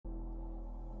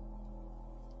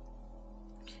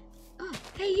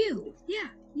Hey you! Yeah,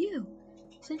 you!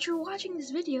 Since you're watching this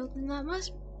video, then that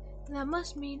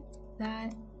must mean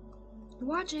that you're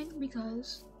watching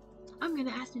because I'm gonna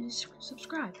ask you to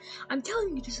subscribe. I'm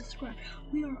telling you to subscribe.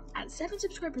 We are at 7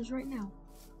 subscribers right now.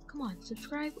 Come on,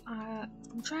 subscribe.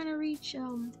 I'm trying to reach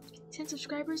 10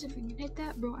 subscribers. If we can hit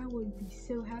that, bro, I would be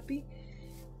so happy.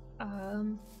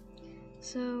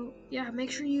 So yeah,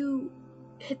 make sure you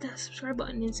hit that subscribe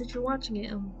button. And since you're watching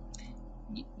it,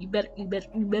 you better hit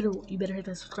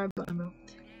that subscribe button, bro.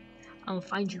 I'm gonna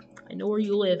find you. I know where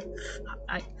you live.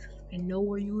 I know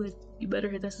where you live. You better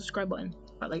hit that subscribe button.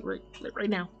 Like right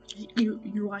now.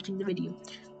 You're watching the video.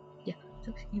 Yeah.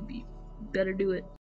 So you better do it.